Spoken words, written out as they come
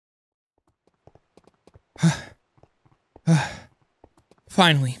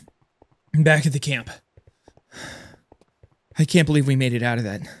Finally, I'm back at the camp. I can't believe we made it out of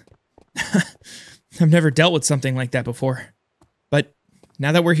that. I've never dealt with something like that before. But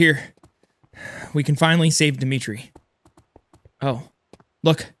now that we're here, we can finally save Dimitri. Oh,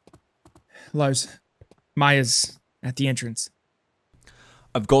 look. Lars, Maya's at the entrance.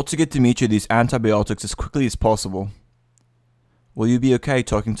 I've got to get Dimitri these antibiotics as quickly as possible. Will you be okay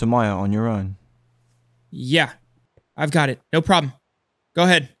talking to Maya on your own? Yeah, I've got it. No problem. Go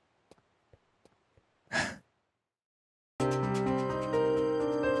ahead.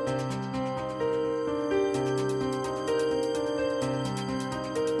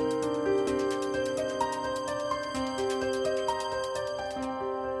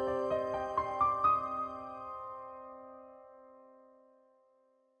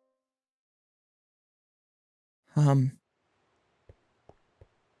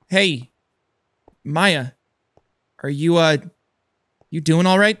 Hey, Maya, are you doing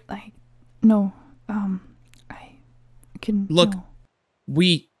all right? No, I can... Look, no.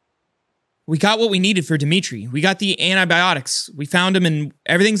 we got what we needed for Dimitri. We got the antibiotics. We found him and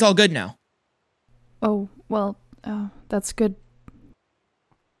everything's all good now. Oh, well, that's good.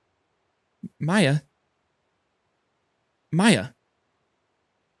 Maya? Maya?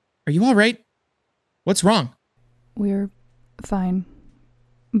 Are you all right? What's wrong? We're fine.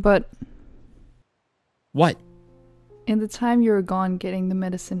 But... What? In the time you were gone getting the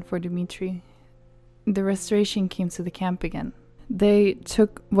medicine for Dimitri, the restoration came to the camp again. They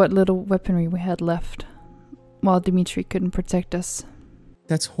took what little weaponry we had left, while Dimitri couldn't protect us.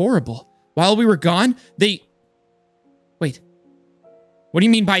 That's horrible. While we were gone, they... Wait. What do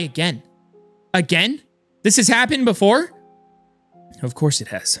you mean by again? Again? This has happened before? Of course it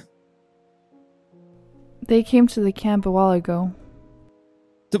has. They came to the camp a while ago.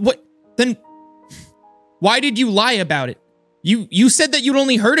 What? Then... Why did you lie about it? You said that you'd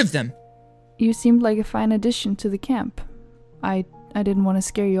only heard of them. You seemed like a fine addition to the camp. I didn't want to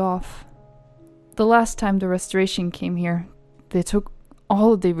scare you off. The last time the restoration came here, they took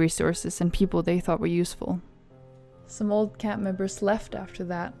all of the resources and people they thought were useful. Some old camp members left after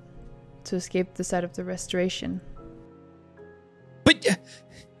that to escape the site of the restoration. But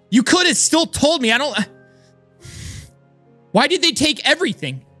you could have still told me. Why did they take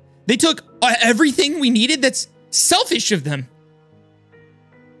everything? They took everything we needed? That's selfish of them.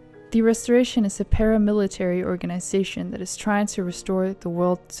 The Restoration is a paramilitary organization that is trying to restore the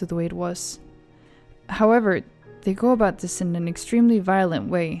world to the way it was. However, they go about this in an extremely violent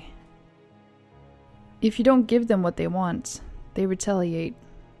way. If you don't give them what they want, they retaliate.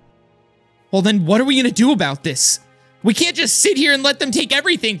 Well then, what are we gonna do about this? We can't just sit here and let them take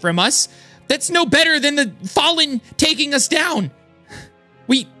everything from us. That's no better than the Fallen taking us down.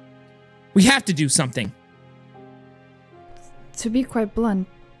 We have to do something. To be quite blunt,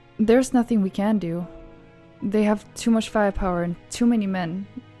 there's nothing we can do. They have too much firepower and too many men.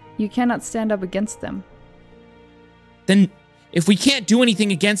 You cannot stand up against them. Then, if we can't do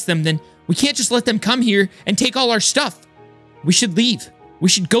anything against them, then we can't just let them come here and take all our stuff. We should leave. We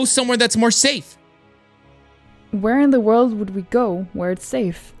should go somewhere that's more safe. Where in the world would we go where it's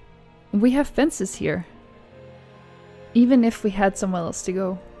safe? We have fences here. Even if we had somewhere else to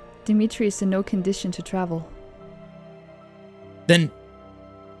go, Dimitri is in no condition to travel. Then,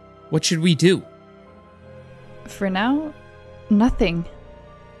 what should we do? For now, nothing.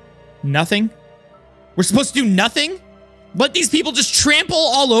 Nothing? We're supposed to do nothing? Let these people just trample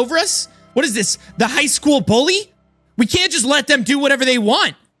all over us? What is this, the high school bully? We can't just let them do whatever they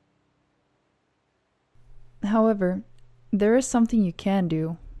want. However, there is something you can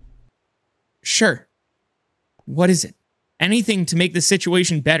do. Sure. What is it? Anything to make the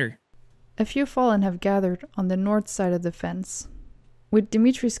situation better. A few Fallen have gathered on the north side of the fence. With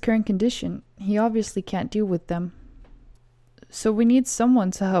Dimitri's current condition, he obviously can't deal with them. So we need someone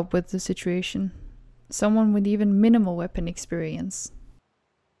to help with the situation. Someone with even minimal weapon experience.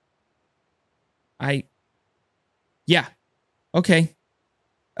 Yeah. Okay.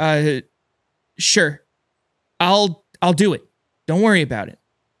 Sure. I'll do it. Don't worry about it.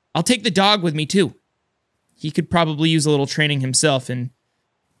 I'll take the dog with me too. He could probably use a little training himself and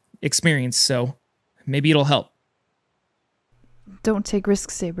experience, so maybe it'll help. Don't take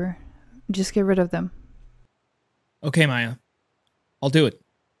risks, Sabre. Just get rid of them. Okay, Maya. I'll do it.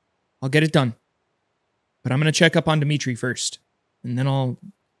 I'll get it done. But I'm gonna check up on Dimitri first, and then I'll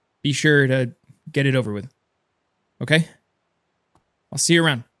be sure to get it over with. Okay? I'll see you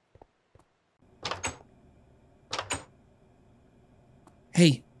around.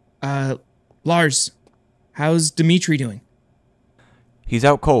 Hey, Lars, how's Dimitri doing? He's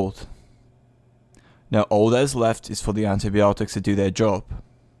out cold. Now all that is left is for the antibiotics to do their job.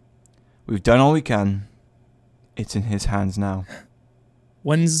 We've done all we can. It's in his hands now.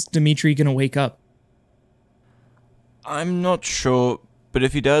 When's Dimitri gonna wake up? I'm not sure, but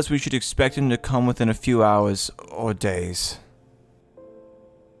if he does, we should expect him to come within a few hours or days.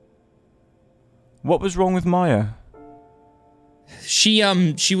 What was wrong with Maya? She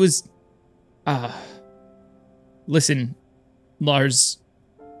was... Listen, Lars,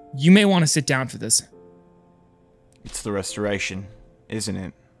 you may want to sit down for this. It's the restoration, isn't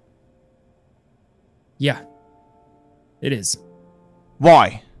it? Yeah, it is.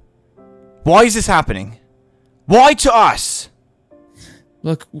 Why? Why is this happening? Why to us?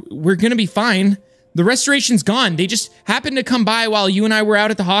 Look, we're gonna be fine. The restoration's gone. They just happened to come by while you and I were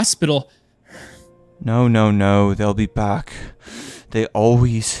out at the hospital. No, they'll be back. They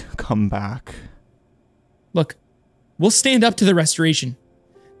always come back. Look, we'll stand up to the restoration.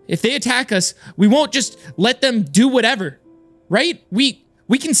 If they attack us, we won't just let them do whatever. Right? We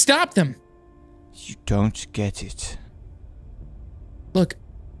can stop them. You don't get it. Look,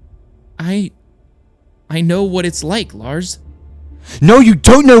 I know what it's like, Lars. No, you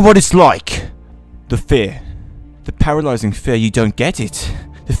don't know what it's like! The fear. The paralyzing fear, you don't get it.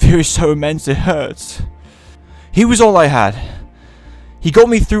 The fear is so immense it hurts. He was all I had. He got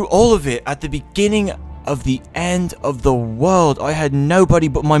me through all of it at the beginning of the end of the world. I had nobody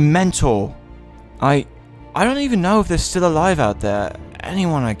but my mentor. I don't even know if they're still alive out there.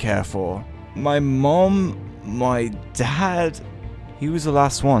 Anyone I care for. My mom, my dad, he was the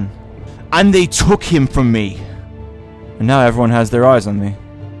last one. And they took him from me. And now everyone has their eyes on me.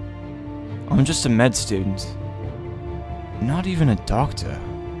 I'm just a med student. Not even a doctor.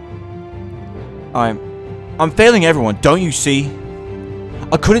 I'm failing everyone, don't you see?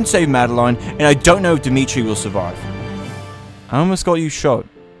 I couldn't save Madeline, and I don't know if Dimitri will survive. I almost got you shot.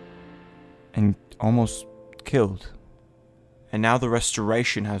 And almost killed. And now the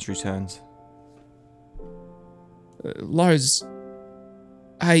restoration has returned. Lars,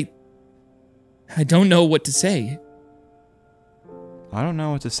 I don't know what to say. I don't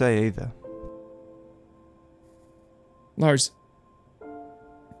know what to say either. Lars,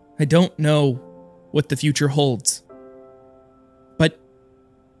 I don't know what the future holds. But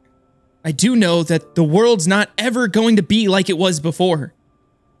I do know that the world's not ever going to be like it was before.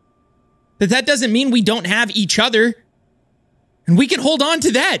 But that doesn't mean we don't have each other. And we can hold on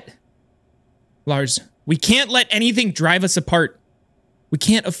to that. Lars, we can't let anything drive us apart. We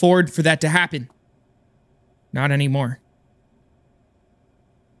can't afford for that to happen. Not anymore.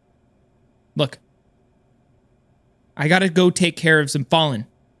 Look, I gotta go take care of some fallen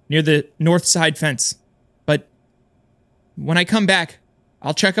near the north side fence. But when I come back,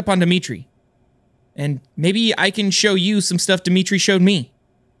 I'll check up on Dimitri. And maybe I can show you some stuff Dimitri showed me.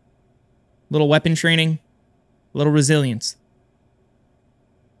 Little weapon training, little resilience.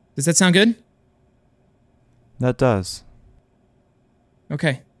 Does that sound good? That does.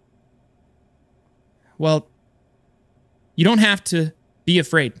 Okay. Well, you don't have to be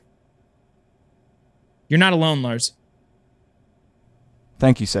afraid. You're not alone, Lars.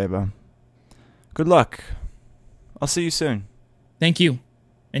 Thank you, Sabre. Good luck. I'll see you soon. Thank you.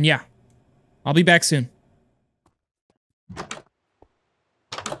 And yeah, I'll be back soon.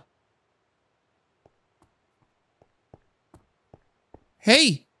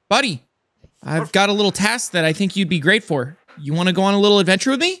 Hey, buddy. I've got a little task that I think you'd be great for. You want to go on a little adventure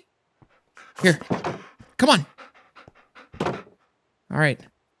with me? Here, come on. All right.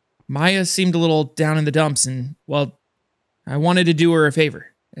 Maya seemed a little down in the dumps and, well, I wanted to do her a favor.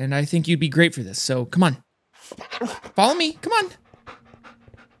 And I think you'd be great for this, so come on. Follow me, come on.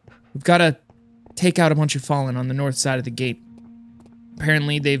 We've got to take out a bunch of fallen on the north side of the gate.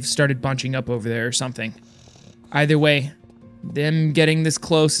 Apparently they've started bunching up over there or something. Either way, them getting this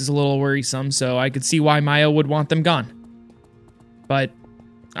close is a little worrisome, so I could see why Maya would want them gone. But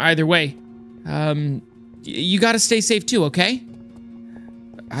either way, you gotta stay safe too, okay?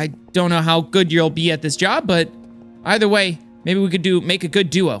 I don't know how good you'll be at this job, but either way, maybe we could make a good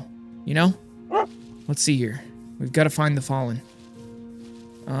duo, you know? Let's see here. We've got to find the fallen.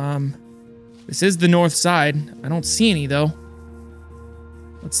 This is the north side. I don't see any though.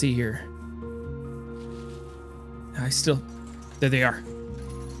 Let's see here. There they are.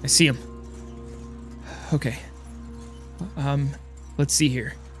 I see them. Okay. Let's see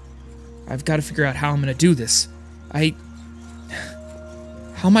here. I've got to figure out how I'm gonna do this.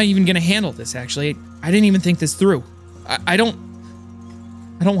 How am I even gonna handle this, actually? I didn't even think this through. I don't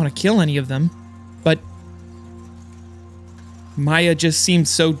want to kill any of them, but Maya just seemed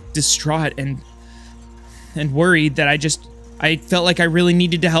so distraught and worried that I felt like I really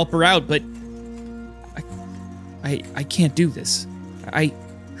needed to help her out, but I can't do this.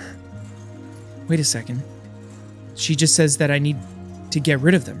 Wait a second. She just says that I need to get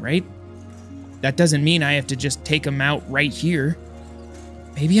rid of them, right? That doesn't mean I have to just take them out right here.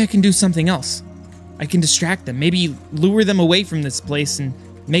 Maybe I can do something else. I can distract them. Maybe lure them away from this place and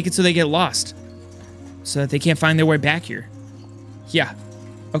make it so they get lost. So that they can't find their way back here. Yeah.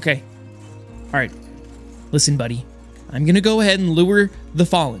 Okay. Alright. Listen, buddy. I'm gonna go ahead and lure the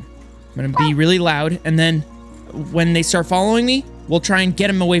Fallen. I'm gonna be really loud, and then when they start following me, we'll try and get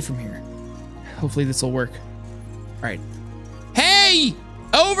them away from here. Hopefully this will work. Alright. Hey!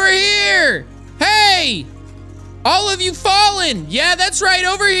 Over here! Hey! All of you Fallen! Yeah, that's right,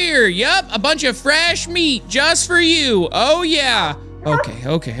 over here! Yup, a bunch of fresh meat just for you. Oh, yeah. Okay.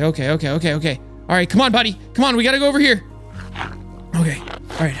 Alright, come on, buddy. Come on, we gotta go over here. Okay,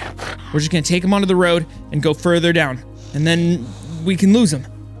 alright. We're just gonna take them onto the road and go further down. And then we can lose them.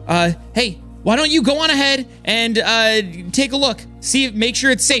 Hey, why don't you go on ahead and, take a look. Make sure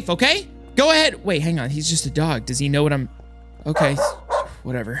it's safe, okay? Go ahead. Wait, hang on. He's just a dog. Does he know what I'm... Okay,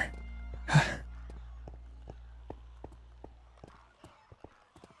 whatever.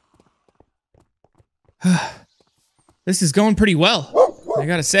 This is going pretty well, I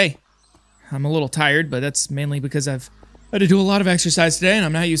gotta say. I'm a little tired, but that's mainly because I've had to do a lot of exercise today and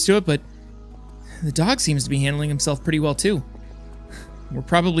I'm not used to it, but the dog seems to be handling himself pretty well too. We're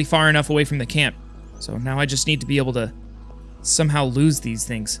probably far enough away from the camp, so now I just need to be able to somehow lose these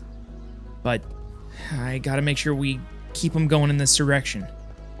things. But I gotta make sure we keep them going in this direction.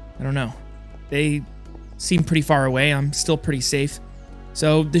 I don't know. They seem pretty far away. I'm still pretty safe.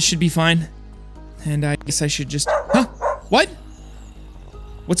 So this should be fine. And I guess I should just... Huh? What?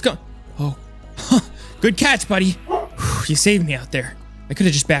 What's going... Oh. Good catch, buddy. You saved me out there. I could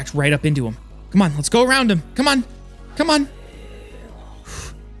have just backed right up into him. Come on, let's go around him. Come on. Come on.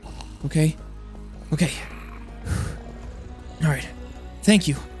 Okay. Okay. Alright. Thank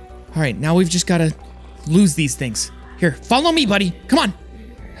you. Alright, now we've just gotta lose these things. Here, follow me, buddy. Come on.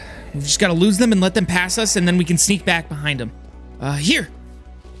 We've just gotta lose them and let them pass us, and then we can sneak back behind them. Here.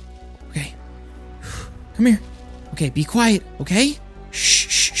 Okay. Come here. Okay, be quiet, okay? Shh,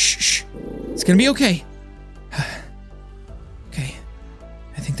 shh, shh, shh. It's gonna be okay. Okay.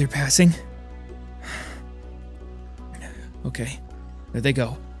 I think they're passing. Okay. There they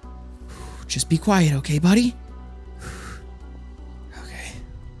go. Just be quiet, okay, buddy? Okay.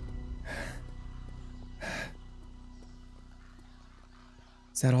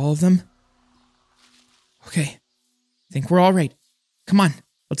 Is that all of them? Okay. I think we're all right. Come on.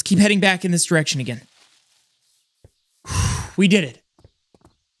 Let's keep heading back in this direction again. We did it.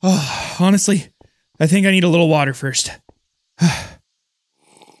 Oh, honestly, I think I need a little water first.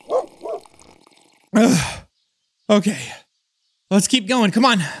 Okay. Let's keep going. Come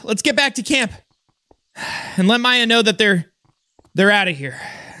on. Let's get back to camp. And let Maya know that they're out of here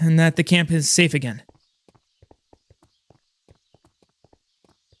and that the camp is safe again.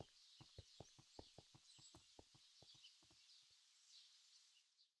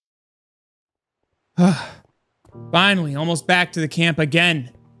 Finally, almost back to the camp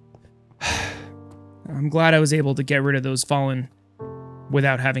again. I'm glad I was able to get rid of those Fallen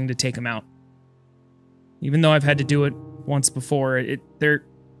without having to take them out. Even though I've had to do it once before, they're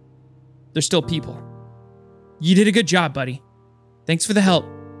still people. You did a good job, buddy. Thanks for the help.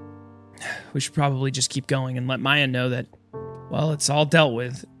 We should probably just keep going and let Maya know that, well, it's all dealt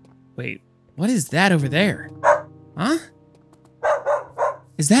with. Wait, what is that over there? Huh?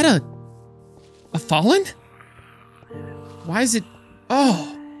 Is that a Fallen? Why is it...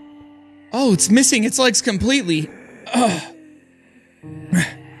 Oh. Oh, it's missing its legs completely. Ugh.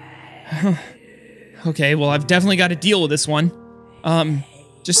 Okay, well, I've definitely got to deal with this one.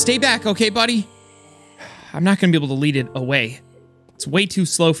 Just stay back, okay, buddy? I'm not gonna be able to lead it away. It's way too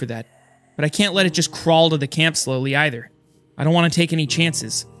slow for that. But I can't let it just crawl to the camp slowly either. I don't want to take any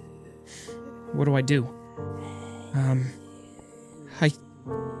chances. What do I do?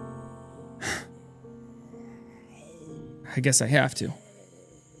 I guess I have to.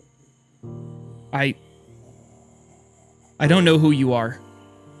 I don't know who you are.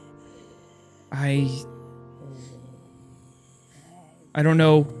 I don't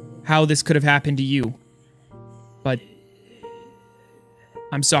know how this could have happened to you, but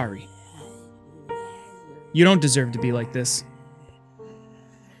I'm sorry. You don't deserve to be like this.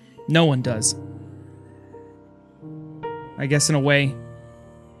 No one does. I guess in a way,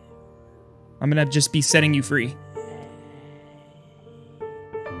 I'm gonna just be setting you free.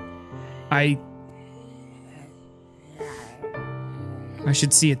 I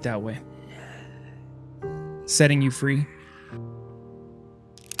should see it that way. Setting you free.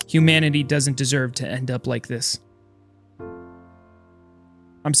 Humanity doesn't deserve to end up like this.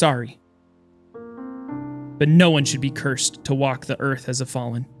 I'm sorry. But no one should be cursed to walk the earth as a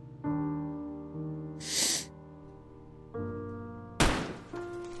fallen.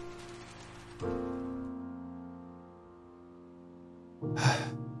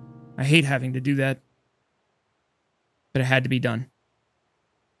 I hate having to do that. But it had to be done.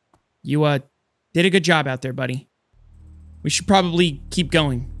 You, did a good job out there, buddy. We should probably keep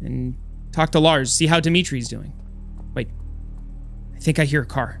going and talk to Lars, see how Dimitri's doing. Wait. I think I hear a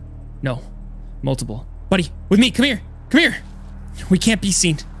car. No. Multiple. Buddy, with me, come here. Come here. We can't be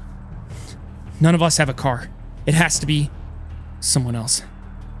seen. None of us have a car. It has to be someone else.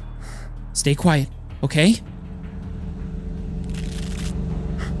 Stay quiet, okay?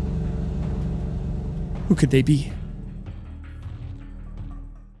 Who could they be?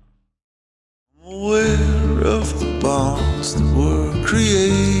 Aware of the bonds that were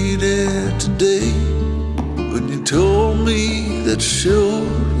created today. When you told me that sure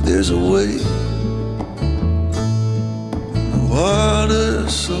there's a way. The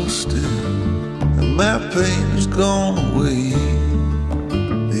water's so still and my pain has gone away.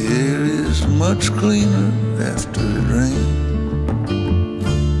 The air is much cleaner after it rains.